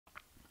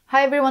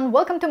Hi everyone,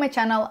 welcome to my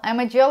channel. I'm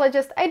a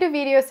geologist. I do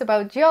videos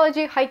about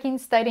geology, hiking,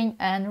 studying,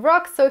 and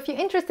rocks. So if you're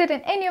interested in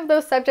any of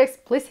those subjects,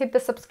 please hit the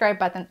subscribe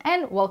button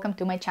and welcome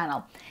to my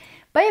channel.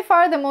 By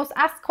far, the most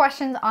asked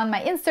question on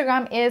my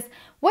Instagram is,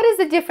 what is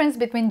the difference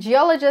between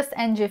geologist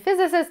and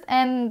geophysicist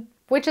and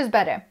which is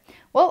better?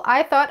 Well,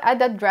 I thought I'd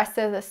address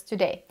this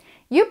today.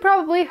 You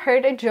probably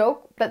heard a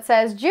joke that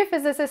says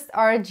geophysicists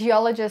are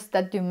geologists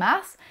that do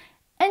math,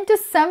 and to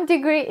some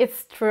degree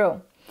it's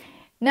true.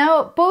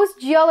 Now, both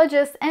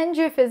geologists and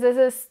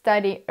geophysicists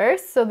study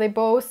Earth, so they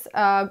both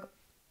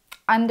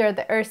under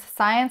the Earth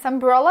science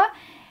umbrella,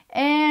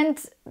 and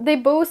they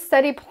both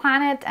study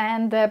planet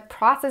and the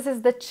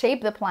processes that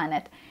shape the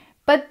planet.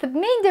 But the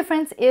main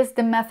difference is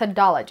the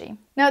methodology.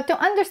 Now, to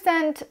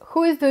understand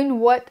who is doing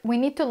what, we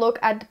need to look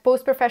at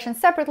both professions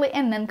separately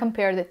and then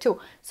compare the two.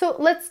 So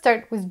let's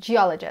start with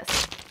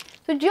geologists.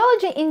 So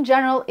geology in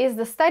general is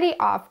the study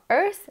of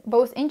Earth,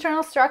 both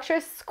internal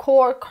structures,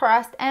 core,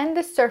 crust, and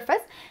the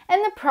surface,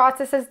 and the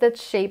processes that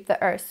shape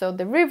the Earth. So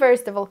the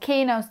rivers, the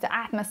volcanoes, the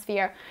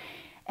atmosphere.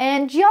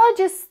 And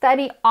geologists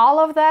study all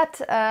of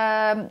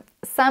that.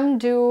 Some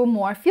do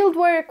more field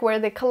work where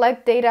they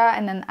collect data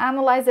and then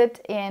analyze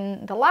it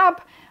in the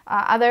lab.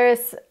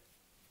 Others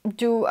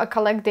do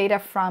collect data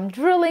from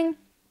drilling.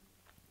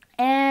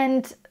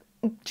 And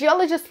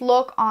geologists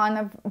look on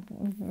a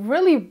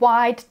really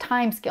wide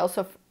time scale,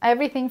 so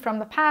everything from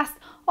the past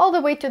all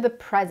the way to the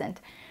present.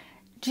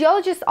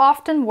 Geologists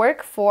often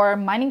work for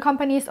mining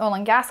companies, oil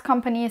and gas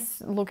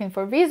companies looking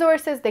for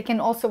resources. They can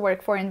also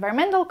work for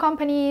environmental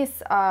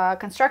companies,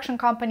 construction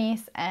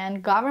companies,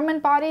 and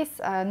government bodies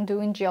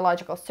doing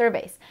geological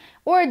surveys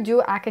or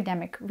do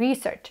academic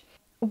research.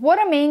 What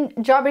are main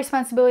job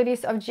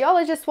responsibilities of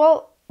geologists?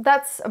 Well,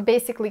 that's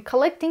basically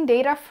collecting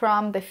data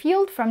from the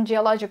field, from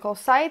geological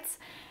sites,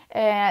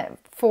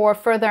 for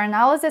further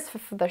analysis, for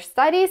further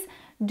studies,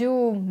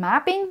 do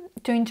mapping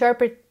to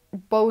interpret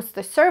both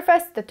the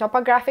surface, the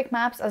topographic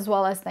maps, as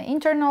well as the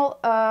internal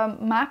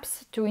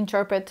maps to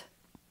interpret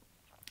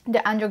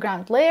the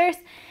underground layers,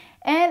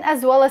 and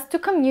as well as to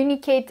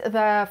communicate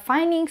the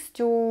findings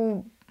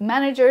to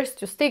managers,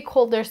 to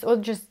stakeholders, or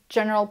just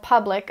general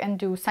public and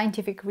do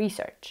scientific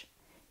research.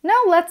 Now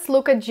let's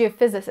look at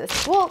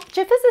geophysicists. Well,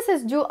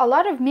 geophysicists do a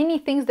lot of many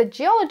things that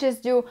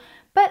geologists do,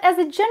 but as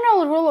a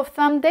general rule of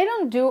thumb, they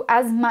don't do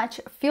as much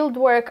field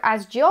work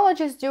as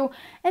geologists do,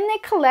 and they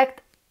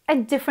collect a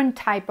different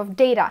type of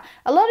data.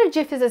 A lot of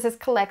geophysicists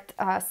collect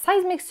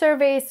seismic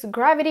surveys,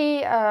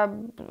 gravity,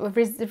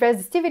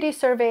 resistivity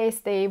surveys.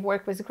 They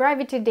work with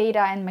gravity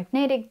data and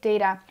magnetic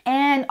data.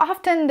 And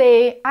often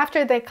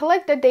after they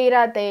collect the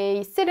data,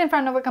 they sit in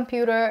front of a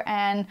computer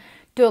and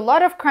do a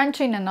lot of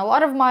crunching and a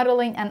lot of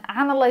modeling and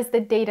analyze the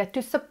data to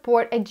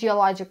support a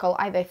geological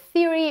either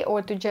theory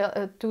or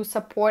to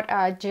support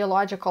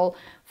geological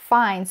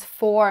finds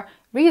for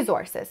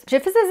resources.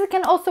 Geophysicists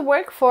can also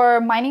work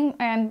for mining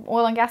and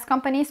oil and gas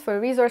companies, for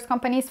resource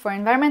companies, for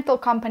environmental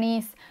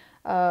companies,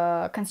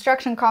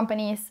 construction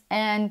companies,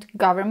 and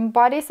government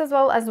bodies as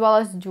well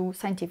as do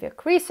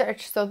scientific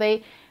research. So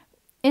the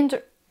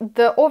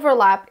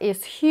overlap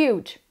is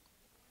huge.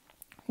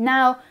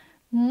 Now,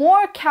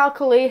 more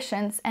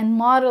calculations and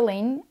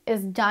modeling is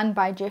done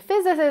by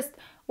geophysicists,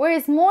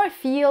 whereas more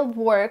field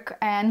work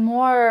and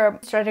more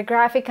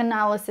stratigraphic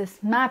analysis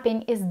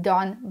mapping is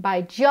done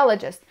by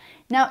geologists.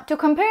 Now, to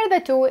compare the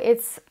two,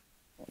 it's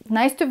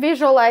nice to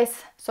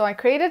visualize, so I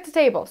created a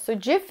table. So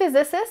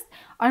geophysicists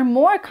are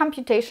more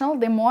computational,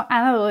 they're more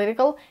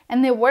analytical,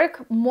 and they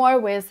work more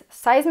with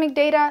seismic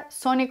data,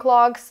 sonic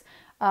logs,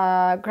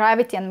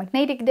 gravity and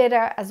magnetic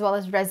data, as well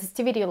as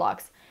resistivity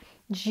logs.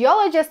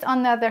 Geologists,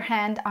 on the other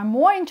hand, are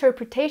more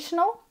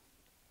interpretational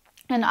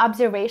and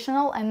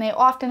observational, and they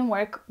often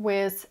work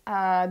with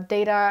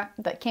data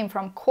that came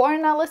from core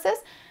analysis,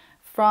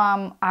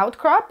 from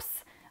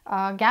outcrops,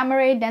 gamma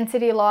ray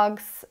density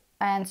logs,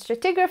 and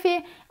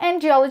stratigraphy, and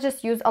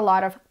geologists use a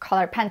lot of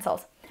color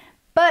pencils.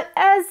 But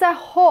as a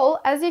whole,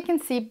 as you can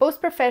see,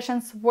 both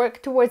professions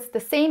work towards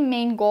the same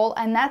main goal,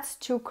 and that's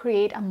to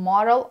create a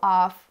model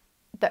of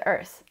the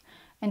Earth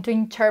and to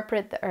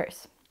interpret the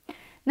Earth.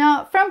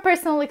 Now, from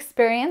personal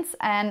experience,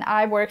 and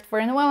I worked for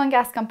an oil and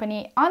gas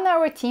company, on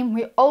our team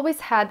we always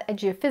had a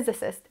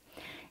geophysicist.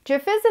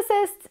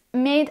 Geophysicists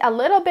made a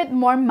little bit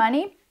more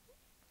money.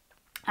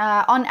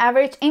 On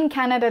average, in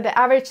Canada, the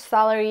average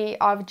salary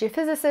of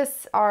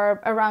geophysicists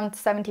are around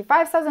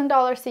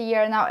 $75,000 a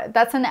year. Now,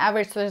 that's an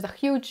average, so there's a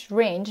huge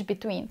range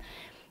between.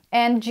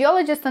 And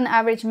geologists on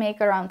average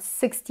make around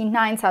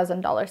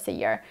 $69,000 a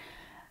year.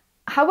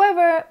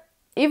 However,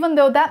 even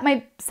though that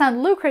might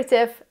sound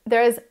lucrative,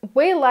 there is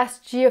way less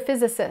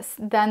geophysicists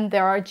than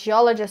there are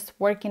geologists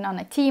working on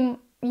a team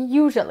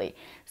usually.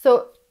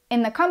 So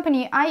in the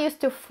company I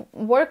used to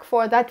work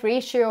for, that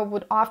ratio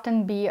would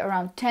often be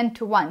around 10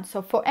 to 1.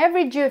 So for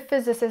every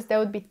geophysicist, there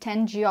would be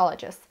 10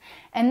 geologists.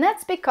 And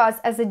that's because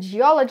as a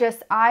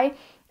geologist, I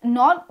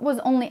was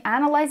only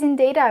analyzing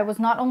data, I was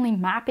not only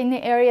mapping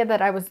the area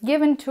that I was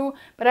given to,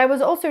 but I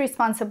was also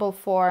responsible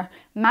for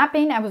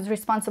mapping, I was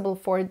responsible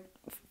for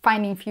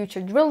finding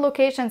future drill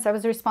locations, I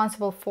was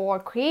responsible for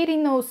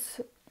creating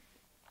those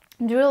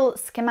drill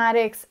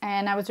schematics,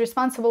 and I was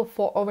responsible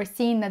for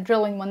overseeing the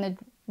drilling when the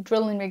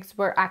drilling rigs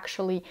were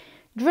actually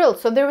drilled.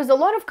 So there was a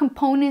lot of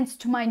components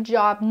to my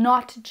job,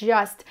 not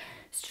just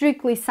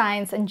strictly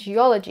science and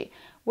geology.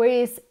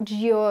 Whereas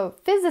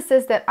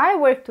geophysicist that I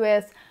worked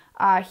with,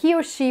 he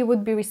or she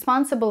would be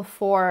responsible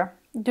for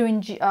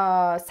doing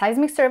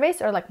seismic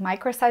surveys, or like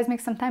microseismic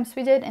sometimes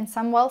we did in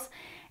some wells,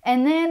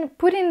 and then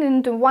putting it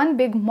into one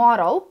big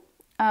model,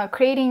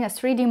 creating a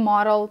 3D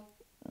model,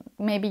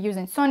 maybe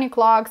using sonic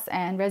logs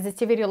and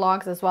resistivity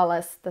logs as well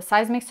as the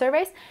seismic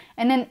surveys,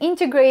 and then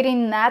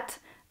integrating that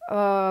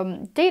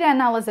data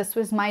analysis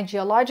with my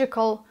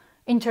geological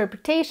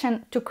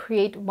interpretation to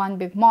create one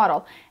big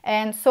model.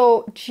 And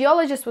so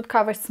geologists would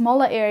cover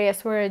smaller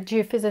areas where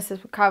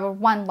geophysicists would cover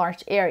one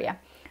large area.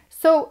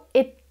 So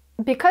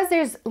because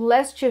there's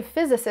less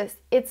geophysicists,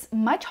 it's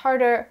much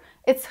harder.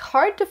 It's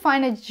hard to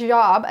find a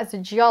job as a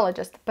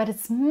geologist, but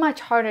it's much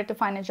harder to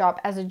find a job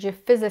as a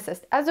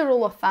geophysicist. As a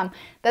rule of thumb,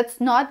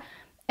 that's not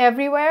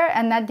everywhere,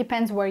 and that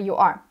depends where you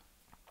are.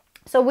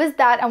 So with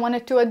that, I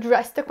wanted to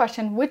address the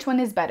question, which one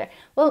is better?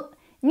 Well,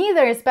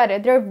 neither is better.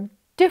 They're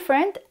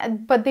different,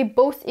 but they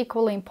both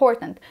equally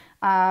important.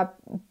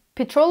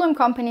 Petroleum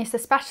companies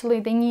especially,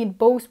 they need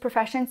both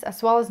professions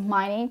as well as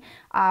mining.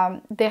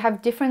 They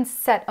have different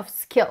set of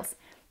skills.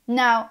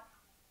 Now,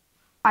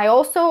 I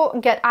also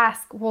get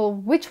asked, well,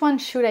 which one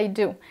should I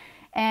do?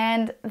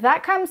 And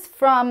that comes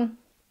from,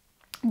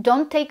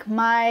 don't take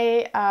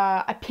my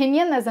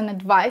opinion as an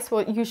advice,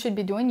 what you should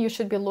be doing. You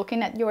should be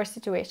looking at your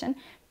situation.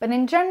 But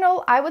in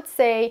general, I would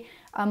say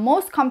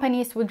most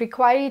companies would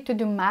require you to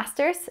do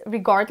masters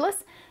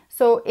regardless.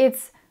 So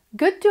it's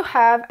good to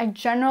have a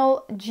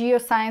general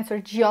geoscience or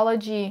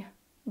geology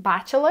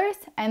bachelor's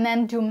and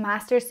then do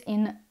masters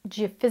in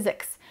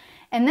geophysics.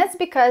 And that's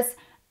because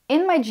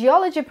in my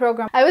geology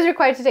program, I was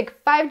required to take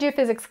 5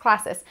 geophysics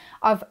classes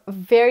of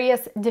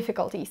various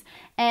difficulties.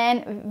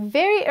 And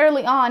very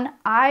early on,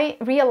 I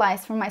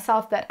realized for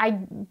myself that I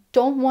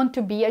don't want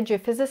to be a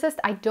geophysicist.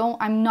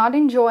 I'm not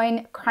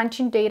enjoying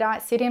crunching data,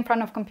 sitting in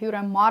front of a computer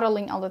and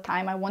modeling all the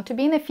time. I want to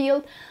be in the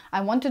field.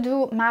 I want to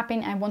do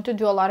mapping. I want to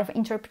do a lot of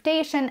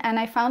interpretation. And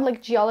I found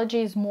like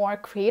geology is more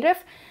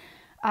creative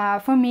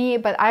for me,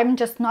 but I'm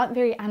just not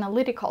very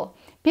analytical.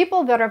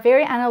 People that are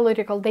very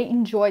analytical, they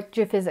enjoy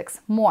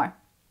geophysics more.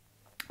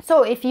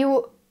 So if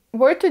you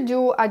were to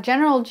do a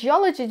general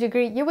geology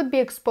degree, you would be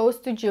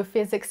exposed to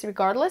geophysics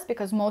regardless,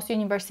 because most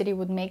university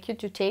would make you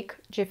to take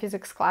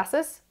geophysics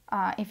classes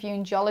if you're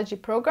in geology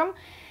program.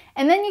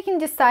 And then you can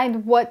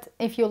decide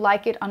if you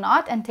like it or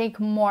not and take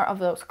more of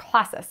those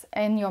classes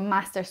in your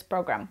master's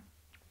program.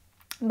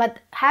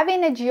 But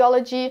having a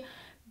geology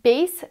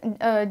base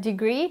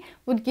degree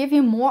would give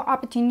you more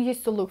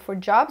opportunities to look for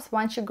jobs.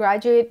 Once you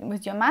graduate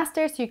with your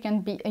master's, you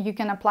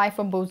can apply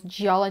for both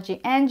geology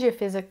and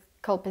geophysics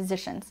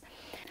positions.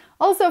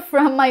 Also,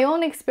 from my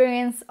own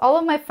experience, all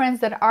of my friends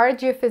that are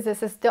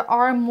geophysicists, they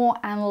are more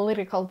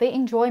analytical. They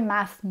enjoy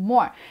math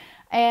more.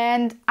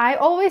 And I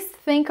always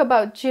think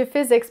about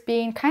geophysics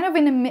being kind of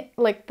in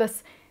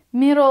this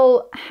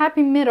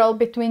happy middle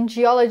between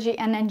geology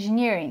and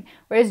engineering.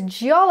 Whereas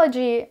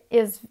geology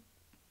is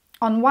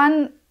on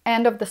one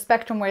end of the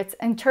spectrum where it's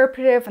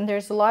interpretive and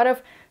there's a lot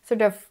of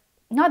sort of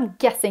not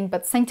guessing,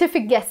 but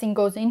scientific guessing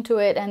goes into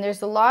it, and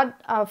there's a lot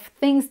of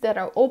things that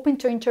are open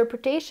to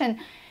interpretation.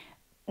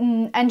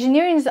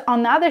 Engineering is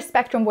on the other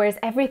spectrum, whereas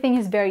everything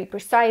is very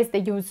precise. They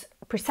use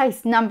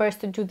precise numbers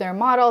to do their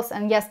models,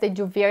 and yes, they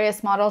do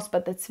various models,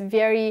 but it's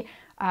very,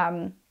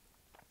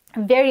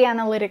 very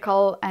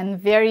analytical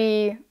and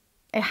it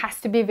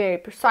has to be very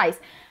precise.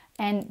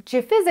 And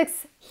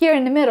geophysics here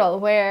in the middle,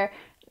 where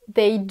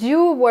they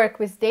do work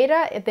with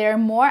data, they're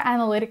more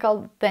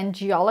analytical than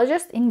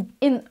geologists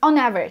on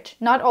average,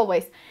 not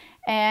always.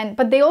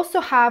 But they also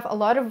have a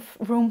lot of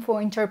room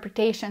for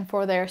interpretation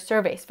for their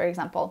surveys, for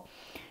example.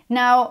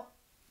 Now,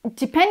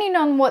 depending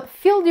on what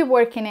field you're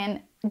working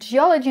in,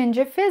 geology and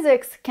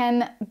geophysics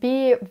can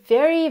be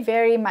very,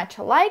 very much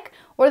alike,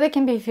 or they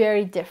can be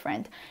very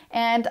different.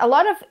 And a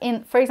lot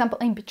of, for example,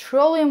 in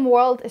petroleum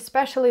world,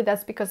 especially,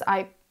 that's because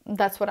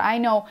that's what I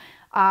know,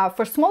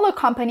 for smaller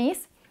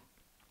companies,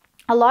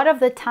 a lot of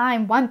the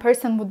time, one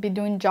person would be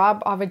doing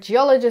job of a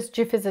geologist,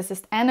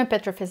 geophysicist, and a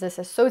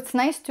petrophysicist. So it's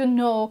nice to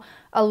know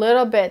a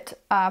little bit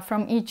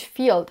from each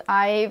field.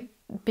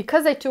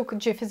 Because I took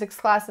geophysics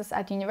classes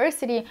at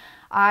university,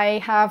 I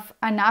have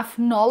enough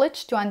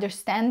knowledge to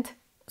understand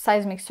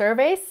seismic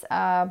surveys,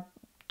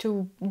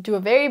 to do a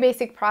very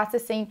basic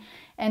processing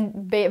and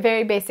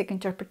very basic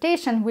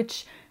interpretation,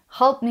 which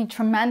helped me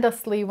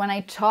tremendously when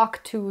I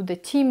talk to the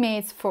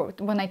teammates.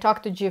 When I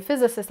talk to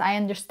geophysicists, I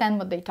understand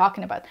what they're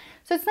talking about.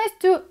 So it's nice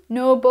to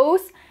know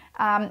both,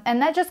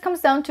 and that just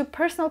comes down to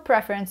personal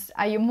preference.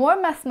 Are you more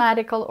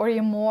mathematical, or are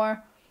you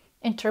more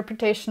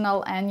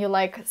interpretational and you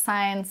like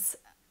science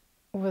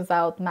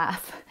without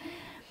math?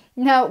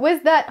 Now,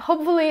 with that,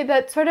 hopefully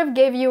that sort of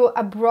gave you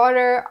a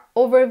broader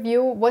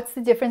overview. What's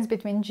the difference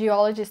between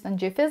geologists and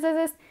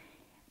geophysicists?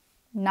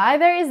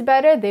 Neither is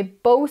better. They're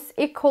both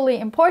equally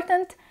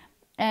important.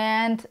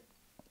 And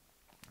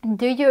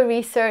do your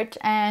research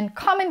and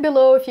comment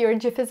below if you're a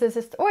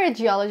geophysicist or a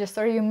geologist,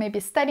 or you may be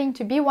studying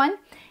to be one.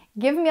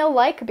 Give me a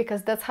like,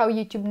 because that's how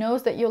YouTube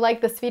knows that you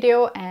like this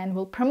video and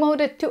will promote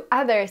it to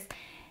others.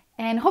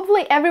 And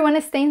hopefully everyone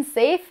is staying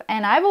safe,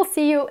 and I will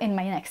see you in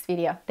my next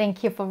video.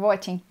 Thank you for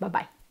watching. Bye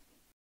bye.